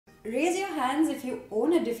Raise your hands if you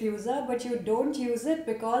own a diffuser but you don't use it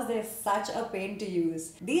because they're such a pain to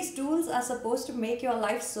use. These tools are supposed to make your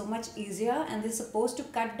life so much easier and they're supposed to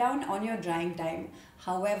cut down on your drying time.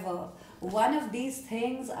 However, one of these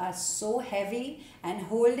things are so heavy and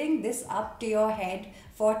holding this up to your head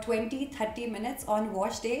for 20-30 minutes on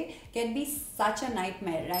wash day can be such a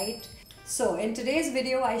nightmare, right? So in today's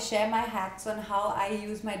video, I share my hacks on how I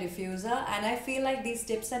use my diffuser, and I feel like these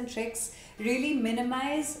tips and tricks really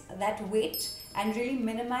minimize that weight and really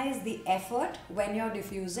minimize the effort when you're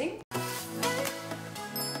diffusing.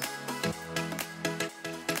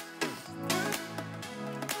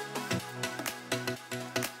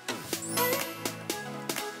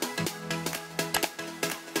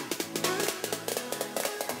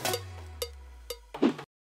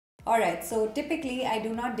 Alright, so typically I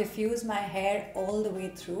do not diffuse my hair all the way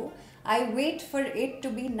through. I wait for it to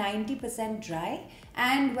be 90% dry,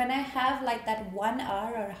 and when I have like that 1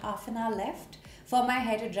 hour or half an hour left for my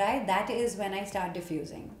hair to dry, that is when I start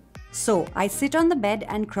diffusing. So I sit on the bed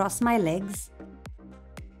and cross my legs.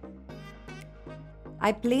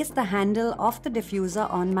 I place the handle of the diffuser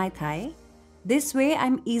on my thigh. This way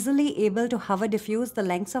I'm easily able to hover diffuse the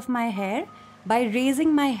lengths of my hair by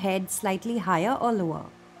raising my head slightly higher or lower.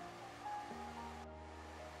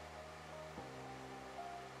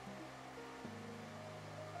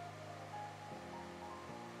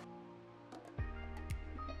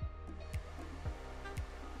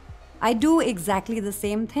 I do exactly the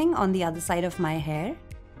same thing on the other side of my hair.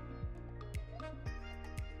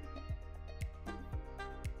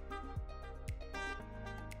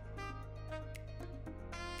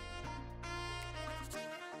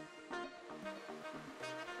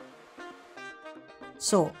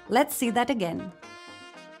 So let's see that again.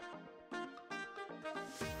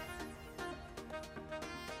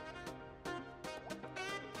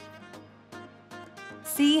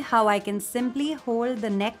 See how I can simply hold the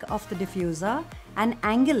neck of the diffuser and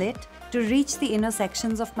angle it to reach the inner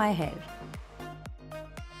sections of my hair.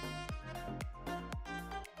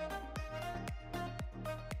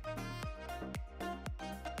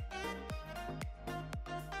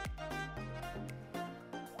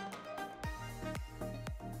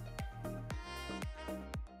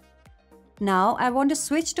 Now I want to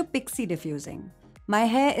switch to Pixie diffusing. My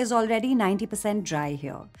hair is already 90% dry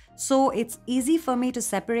here, so it's easy for me to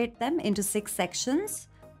separate them into 6 sections.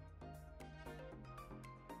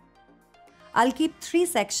 I'll keep 3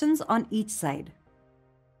 sections on each side.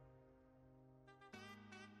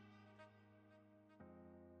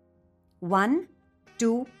 One,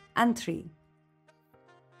 2, and 3.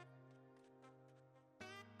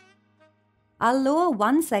 I'll lower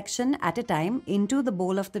one section at a time into the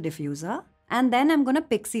bowl of the diffuser, and then I'm going to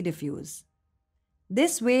pixie diffuse.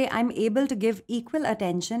 This way, I'm able to give equal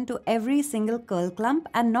attention to every single curl clump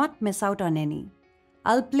and not miss out on any.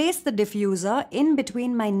 I'll place the diffuser in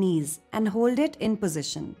between my knees and hold it in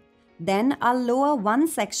position. Then I'll lower one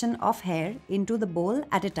section of hair into the bowl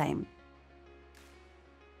at a time.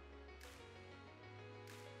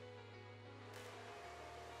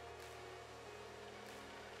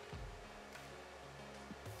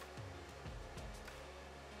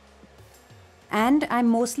 And I'm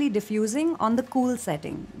mostly diffusing on the cool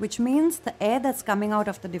setting, which means the air that's coming out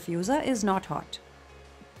of the diffuser is not hot.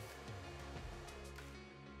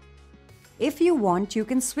 If you want, you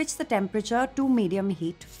can switch the temperature to medium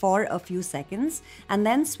heat for a few seconds and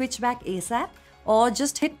then switch back ASAP, or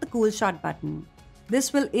just hit the cool shot button.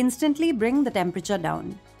 This will instantly bring the temperature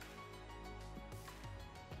down.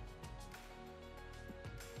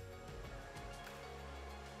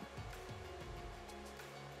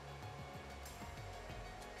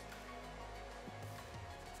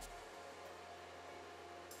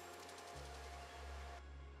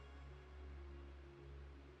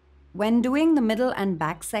 When doing the middle and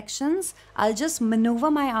back sections, I'll just maneuver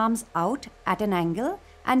my arms out at an angle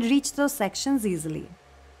and reach those sections easily.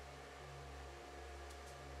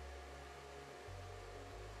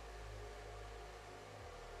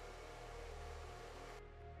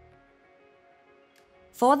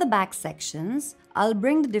 For the back sections, I'll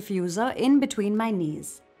bring the diffuser in between my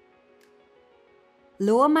knees.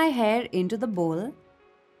 Lower my hair into the bowl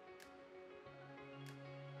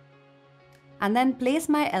and then place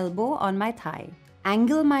my elbow on my thigh.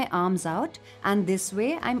 Angle my arms out, and this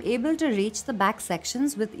way I'm able to reach the back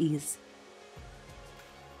sections with ease.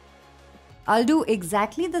 I'll do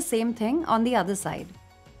exactly the same thing on the other side.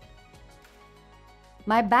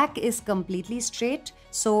 My back is completely straight,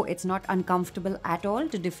 so it's not uncomfortable at all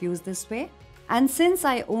to diffuse this way. And since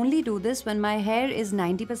I only do this when my hair is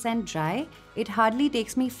 90% dry, it hardly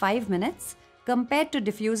takes me 5 minutes compared to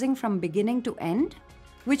diffusing from beginning to end.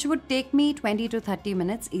 which would take me 20 to 30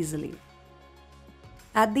 minutes easily.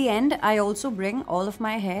 At the end, I also bring all of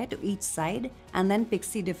my hair to each side and then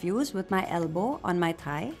pixie diffuse with my elbow on my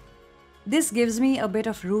thigh. This gives me a bit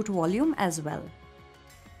of root volume as well.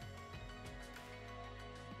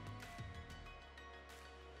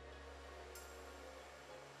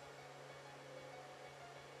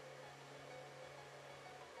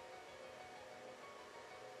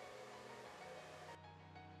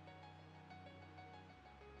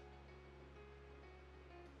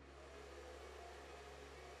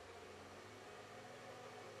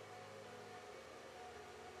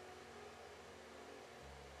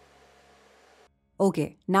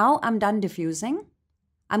 Okay, now I'm done diffusing.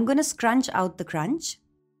 I'm gonna scrunch out the crunch.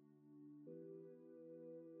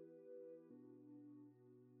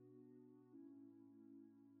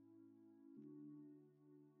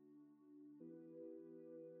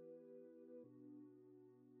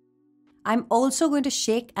 I'm also going to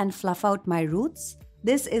shake and fluff out my roots.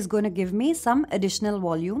 This is going to give me some additional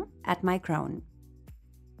volume at my crown.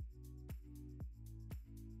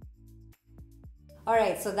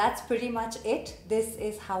 Alright, so that's pretty much it. This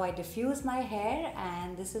is how I diffuse my hair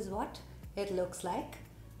and this is what it looks like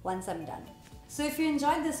once I'm done. So if you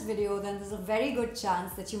enjoyed this video, then there's a very good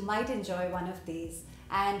chance that you might enjoy one of these.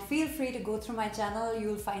 And feel free to go through my channel.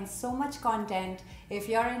 You'll find so much content if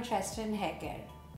you're interested in hair care.